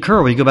teaching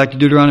occur? Well, you go back to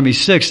Deuteronomy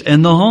 6,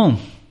 in the home.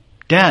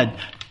 Dad,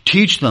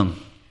 teach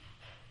them.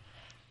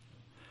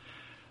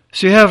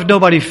 So you have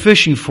nobody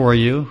fishing for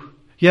you.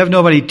 You have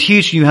nobody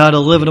teaching you how to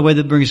live in a way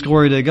that brings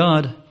glory to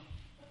God.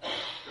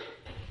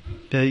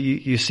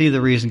 You see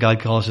the reason God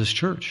calls his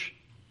church.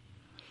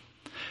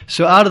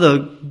 So out of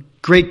the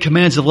great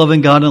commands of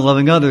loving God and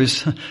loving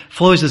others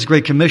flows this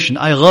great commission.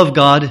 I love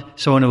God,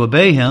 so I want to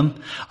obey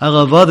him. I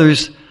love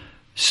others,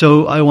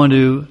 so I want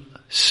to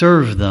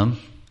serve them.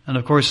 And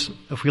of course,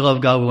 if we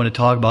love God, we want to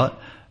talk about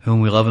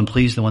whom we love and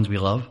please the ones we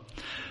love.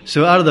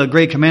 So out of the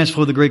great commands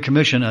flow the great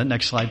commission.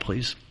 Next slide,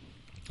 please.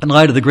 In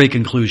light of the great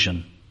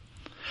conclusion.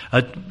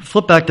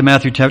 Flip back to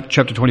Matthew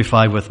chapter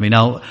 25 with me.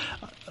 Now,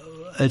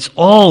 it's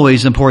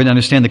always important to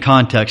understand the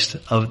context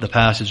of the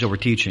passage that we're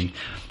teaching.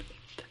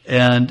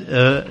 And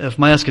if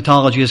my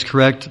eschatology is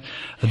correct,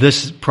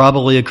 this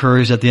probably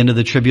occurs at the end of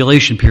the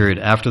tribulation period,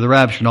 after the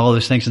rapture and all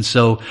those things. And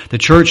so the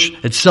church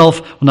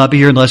itself will not be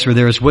here unless we're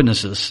there as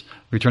witnesses,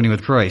 returning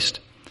with Christ.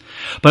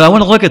 But I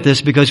want to look at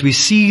this because we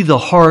see the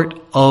heart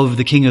of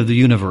the King of the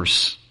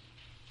universe.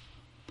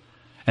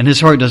 And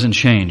his heart doesn't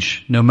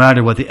change, no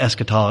matter what the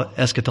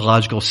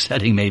eschatological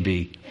setting may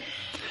be.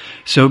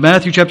 So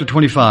Matthew chapter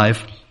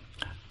 25,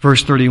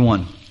 verse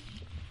 31.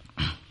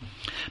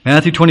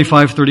 Matthew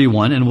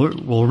 25:31,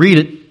 and we'll read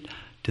it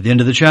to the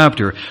end of the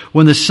chapter.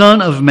 When the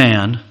Son of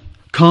Man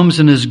comes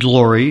in his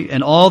glory,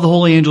 and all the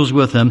holy angels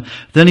with him,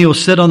 then he will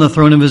sit on the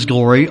throne of his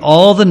glory.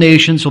 All the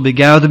nations will be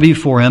gathered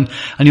before him,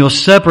 and he will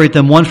separate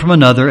them one from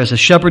another, as a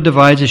shepherd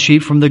divides his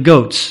sheep from the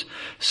goats.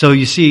 So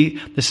you see,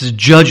 this is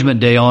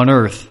judgment day on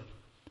earth.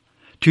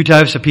 Two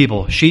types of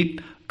people, sheep,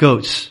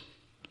 goats.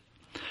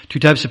 Two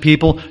types of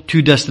people,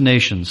 two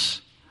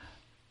destinations.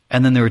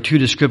 And then there are two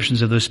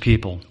descriptions of those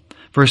people.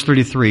 Verse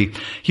 33,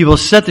 he will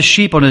set the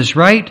sheep on his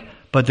right,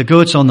 but the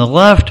goats on the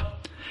left.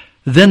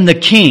 Then the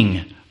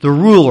king, the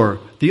ruler,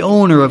 the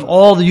owner of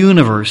all the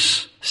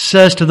universe,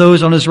 says to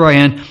those on his right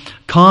hand,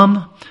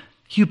 come,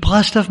 you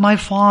blessed of my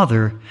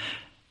Father,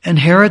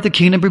 inherit the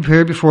kingdom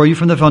prepared before you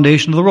from the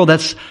foundation of the world.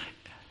 That's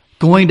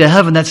going to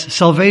heaven. That's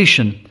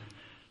salvation.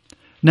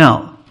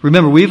 Now,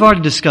 remember, we've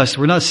already discussed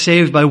we're not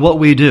saved by what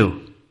we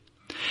do.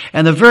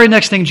 And the very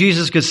next thing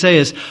Jesus could say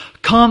is,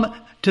 come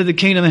to the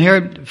kingdom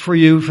inherit for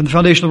you from the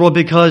foundation of the world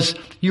because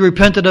you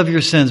repented of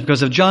your sins,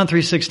 because of John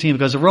 3:16,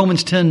 because of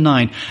Romans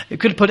 10:9. It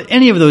could have put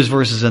any of those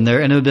verses in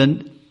there and it would have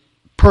been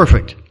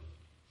perfect.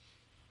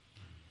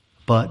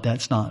 But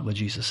that's not what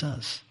Jesus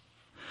says.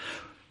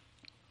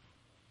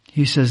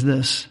 He says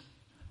this,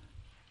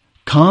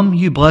 come,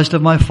 you blessed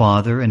of my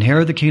Father,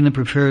 inherit the kingdom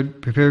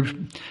prepared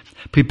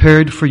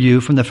for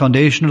you from the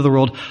foundation of the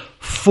world,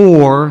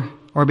 for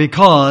or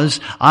because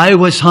I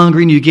was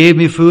hungry and you gave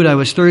me food, I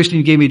was thirsty and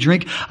you gave me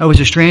drink, I was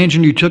a stranger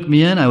and you took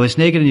me in, I was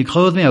naked and you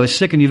clothed me, I was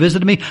sick and you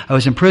visited me, I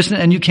was in prison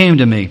and you came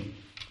to me.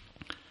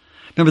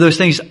 Remember, those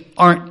things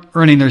aren't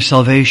earning their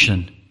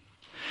salvation.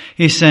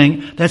 He's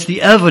saying that's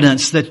the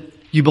evidence that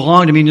you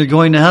belong to me and you're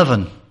going to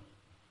heaven.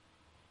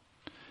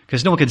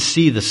 Because no one can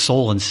see the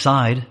soul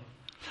inside,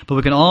 but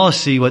we can all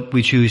see what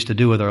we choose to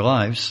do with our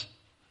lives.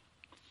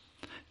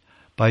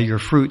 By your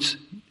fruits,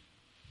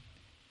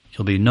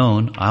 you'll be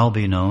known, I'll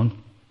be known.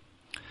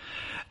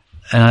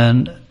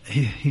 And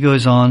he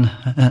goes on,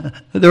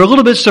 they're a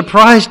little bit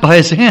surprised by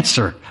his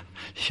answer,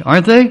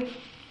 aren't they?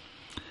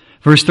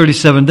 Verse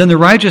 37, then the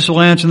righteous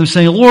will answer them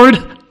saying, Lord,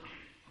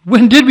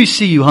 when did we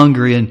see you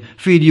hungry and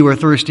feed you, or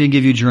thirsty and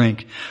give you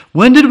drink?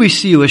 When did we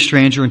see you a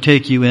stranger and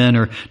take you in,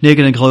 or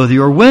naked and clothe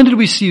you? Or when did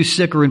we see you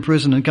sick or in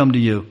prison and come to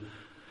you?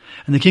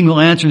 And the king will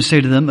answer and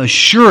say to them,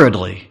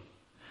 assuredly,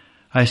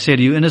 I say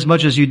to you,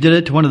 inasmuch as you did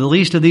it to one of the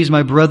least of these,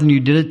 my brethren, you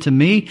did it to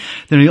me.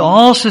 Then he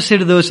also say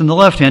to those on the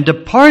left hand,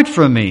 depart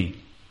from me,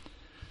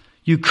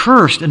 you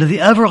cursed, into the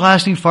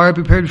everlasting fire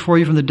prepared before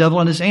you from the devil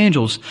and his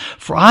angels.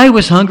 For I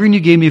was hungry and you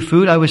gave me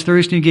food. I was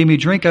thirsty and you gave me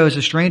drink. I was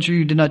a stranger,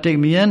 you did not take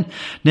me in.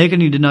 Naked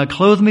and you did not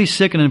clothe me.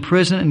 Sick and in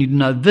prison and you did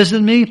not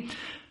visit me.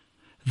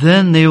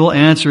 Then they will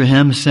answer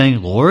him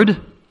saying, Lord,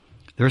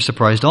 they're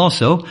surprised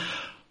also,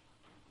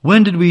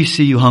 when did we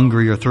see you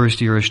hungry or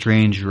thirsty or a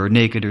stranger or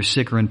naked or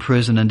sick or in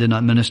prison and did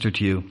not minister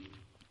to you?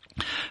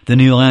 Then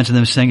he will answer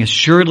them saying,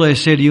 assuredly I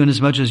say to you,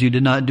 inasmuch as you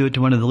did not do it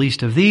to one of the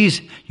least of these,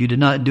 you did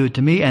not do it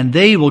to me, and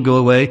they will go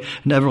away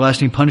in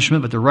everlasting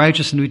punishment, but the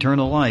righteous into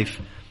eternal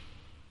life.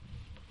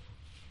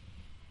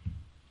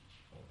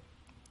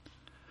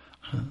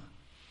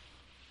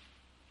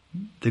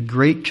 The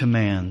great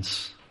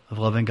commands of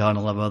loving God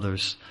and love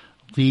others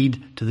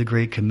lead to the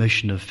great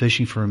commission of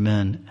fishing for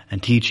men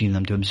and teaching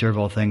them to observe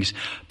all things,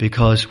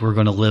 because we're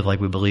going to live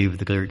like we believe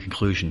the great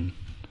conclusion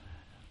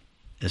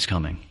is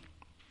coming.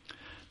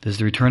 Does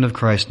the return of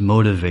Christ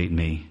motivate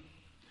me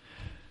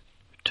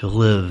to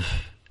live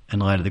in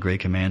light of the great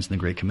commands and the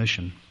great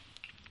commission?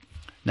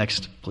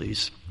 Next,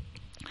 please.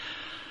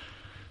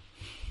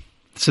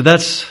 So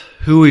that's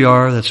who we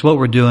are. That's what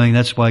we're doing.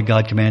 That's why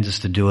God commands us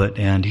to do it.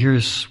 And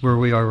here's where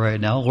we are right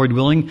now. Lord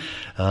willing,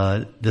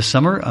 this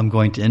summer I'm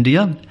going to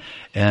India.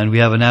 And we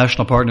have a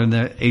national partner in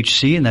the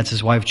HC, and that's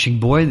his wife,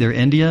 Chingboy. They're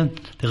India.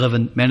 They live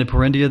in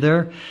Manipur, India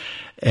there.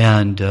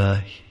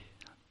 And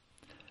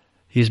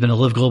he's been a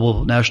Live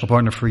Global national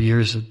partner for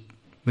years, a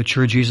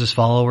mature Jesus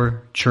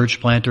follower, church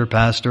planter,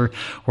 pastor,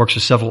 works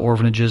with several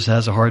orphanages,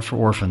 has a heart for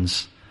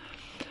orphans.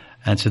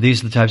 And so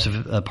these are the types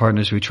of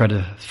partners we try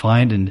to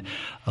find, and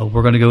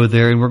we're going to go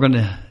there,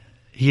 and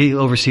he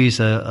oversees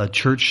a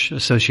church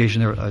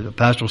association, a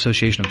pastoral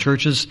association of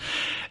churches,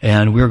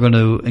 and we're going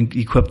to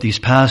equip these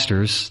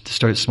pastors to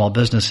start small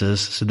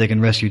businesses so they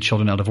can rescue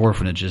children out of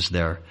orphanages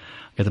there,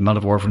 get them out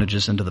of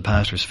orphanages into the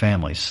pastors'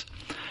 families.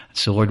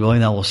 So Lord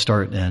willing, that will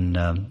start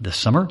in this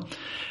summer.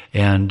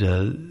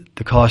 And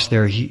the cost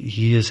there,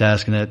 he is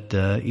asking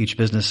that each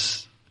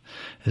business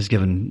is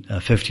given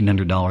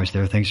 $1,500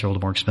 there. Things are a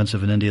little more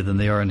expensive in India than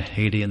they are in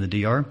Haiti and the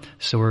DR.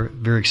 So we're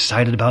very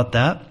excited about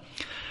that.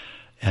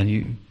 And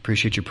you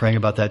appreciate you praying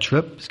about that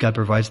trip. God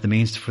provides the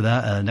means for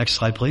that. Next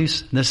slide,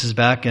 please. And this is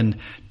back in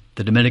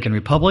the Dominican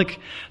Republic.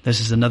 This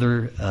is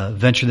another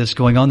venture that's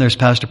going on. There's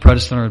Pastor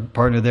Predestin, our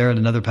partner there, and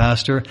another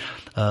pastor.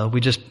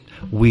 We just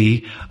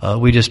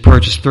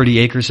purchased 30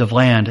 acres of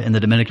land in the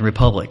Dominican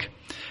Republic.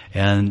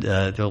 And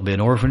there'll be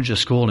an orphanage, a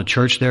school, and a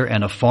church there,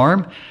 and a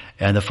farm.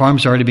 And the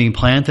farm's already being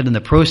planted, and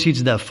the proceeds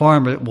of that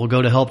farm will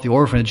go to help the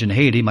orphanage in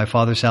Haiti, my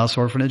father's house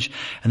orphanage.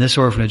 And this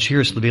orphanage here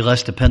is to be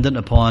less dependent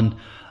upon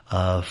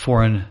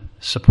foreign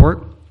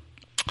support.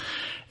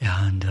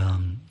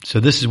 And so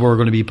this is where we're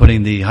going to be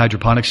putting the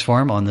hydroponics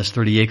farm on this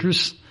 30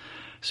 acres.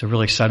 So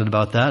really excited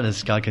about that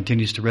as God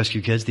continues to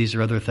rescue kids. These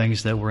are other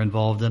things that we're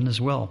involved in as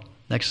well.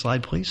 Next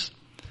slide, please.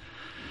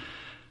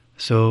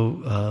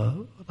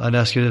 So I'd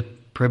ask you to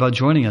pray about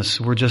joining us.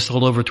 We're just a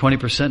little over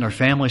 20% in our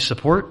family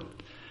support.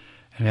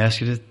 And I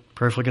ask you to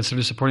prayerfully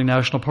consider supporting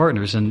national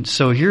partners. And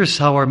so here's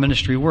how our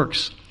ministry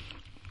works.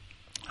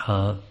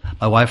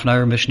 My wife and I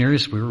are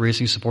missionaries. We're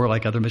raising support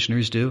like other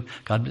missionaries do.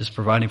 God is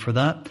providing for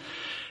that.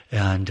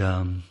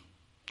 And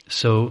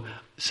so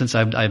since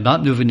I'm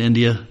not moving to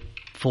India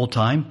full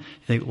time,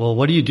 you think, well,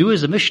 what do you do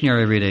as a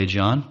missionary every day,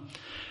 John?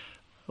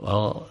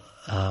 Well,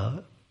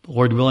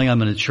 Lord willing,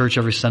 I'm in a church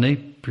every Sunday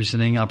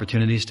presenting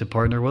opportunities to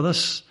partner with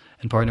us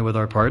and partner with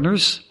our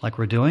partners like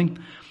we're doing.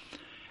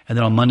 And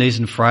then on Mondays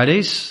and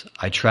Fridays,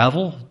 I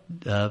travel,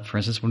 for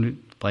instance,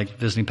 like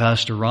visiting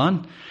Pastor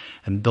Ron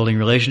and building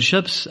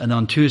relationships. And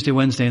on Tuesday,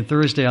 Wednesday, and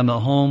Thursday, I'm at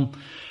home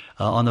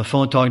on the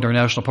phone talking to our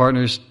national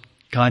partners,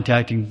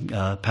 contacting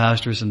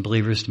pastors and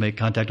believers to make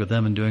contact with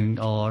them and doing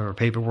all our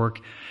paperwork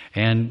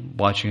and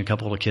watching a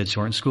couple of kids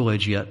who aren't school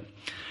age yet.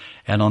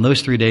 And on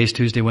those 3 days,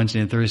 Tuesday,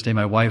 Wednesday, and Thursday,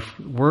 my wife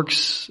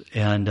works.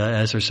 And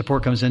as her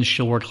support comes in,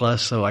 she'll work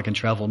less so I can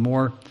travel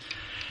more.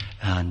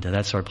 And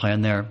that's our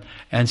plan there.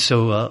 And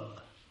so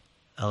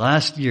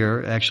last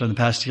year, actually in the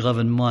past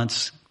 11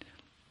 months,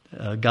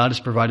 God has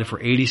provided for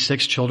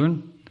 86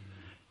 children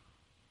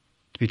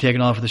to be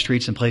taken off of the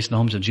streets and placed in the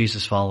homes of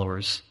Jesus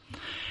followers.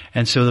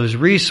 And so those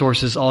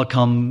resources all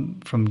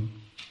come from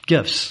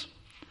gifts.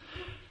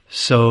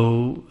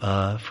 So,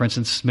 for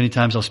instance, many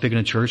times I'll speak in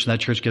a church and that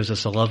church gives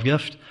us a love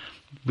gift.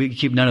 We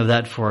keep none of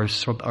that for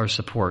our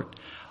support.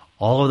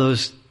 All of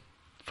those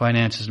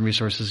finances and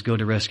resources go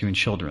to rescuing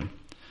children.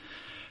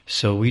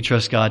 So we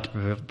trust God to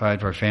provide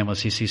for our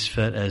families He sees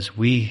fit as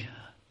we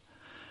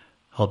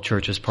help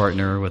churches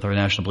partner with our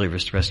national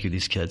believers to rescue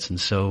these kids. And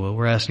so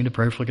we're asking you to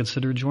prayerfully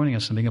consider joining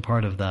us and being a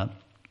part of that.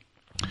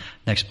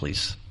 Next,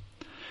 please.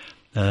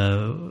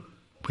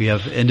 We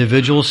have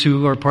individuals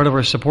who are part of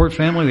our support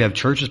family. We have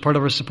churches part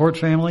of our support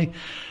family.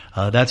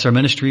 That's our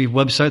ministry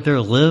website there,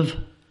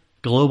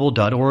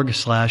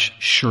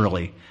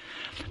 liveglobal.org/Shirley.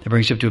 That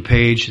brings you up to a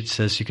page. It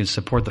says you can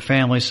support the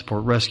family,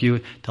 support rescue,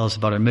 tell us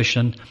about our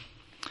mission.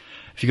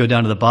 If you go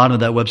down to the bottom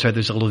of that website,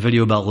 there's a little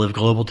video about Live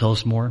Global. Tell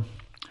us more.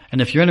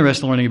 And if you're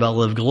interested in learning about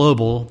Live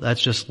Global,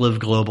 that's just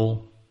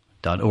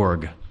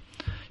liveglobal.org.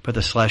 Put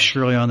the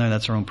 /Shirley on there.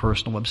 That's our own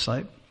personal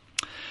website.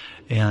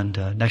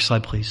 And next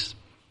slide, please.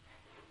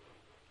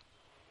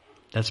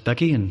 That's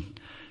Becky, and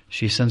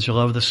she sends her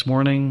love this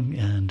morning,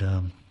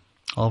 and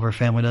all of our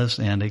family does.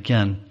 And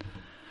again,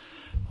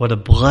 what a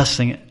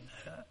blessing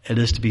it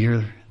is to be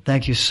here.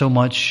 Thank you so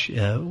much.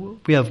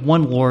 We have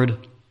one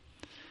Lord,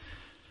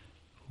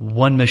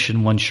 one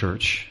mission, one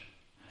church,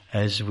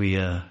 as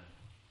we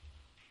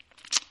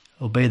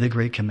obey the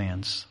great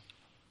commands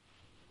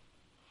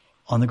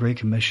on the Great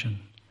Commission,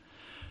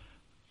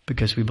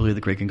 because we believe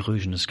the great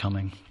conclusion is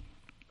coming.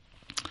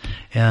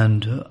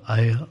 And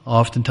I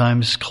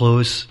oftentimes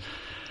close,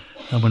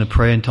 I want to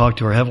pray and talk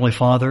to our Heavenly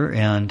Father,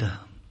 and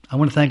I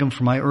want to thank Him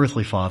for my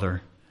earthly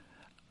father.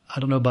 I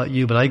don't know about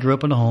you, but I grew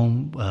up in a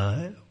home.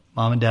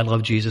 Mom and Dad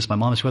love Jesus. My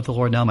mom is with the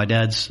Lord now. My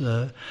dad's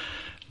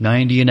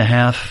 90 and a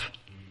half,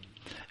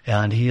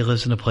 and he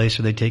lives in a place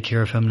where they take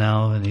care of him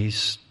now, and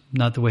he's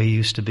not the way he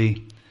used to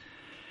be.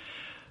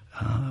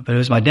 But it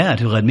was my dad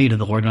who led me to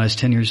the Lord when I was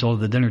 10 years old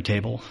at the dinner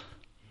table.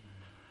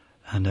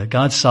 And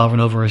God's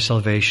sovereign over our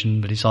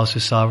salvation, but He's also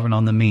sovereign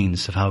on the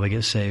means of how we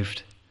get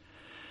saved.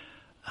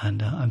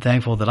 And I'm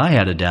thankful that I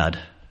had a dad,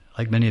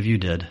 like many of you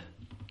did.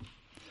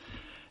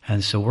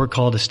 And so we're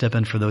called to step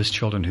in for those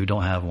children who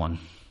don't have one.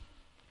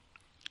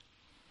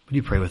 Would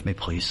you pray with me,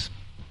 please?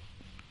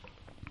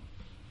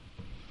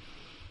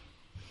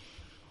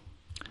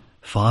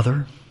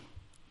 Father,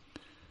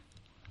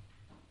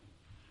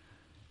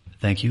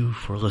 thank you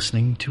for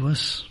listening to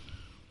us.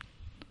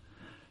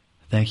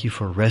 Thank you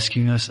for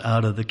rescuing us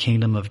out of the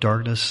kingdom of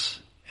darkness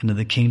into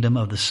the kingdom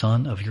of the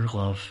Son of your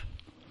love.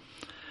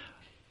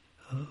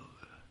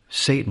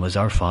 Satan was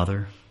our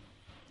father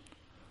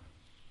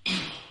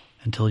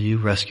until you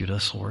rescued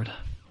us, Lord.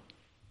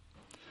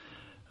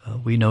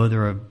 We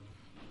know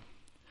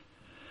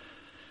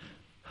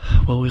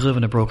we live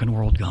in a broken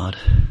world, God.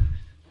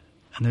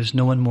 And there's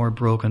no one more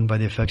broken by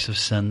the effects of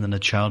sin than a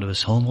child who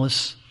is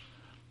homeless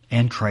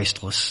and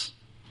Christless.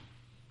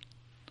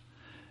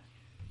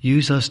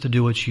 Use us to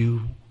do what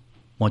you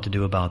want to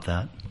do about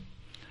that.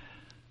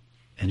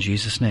 In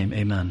Jesus' name,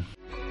 amen.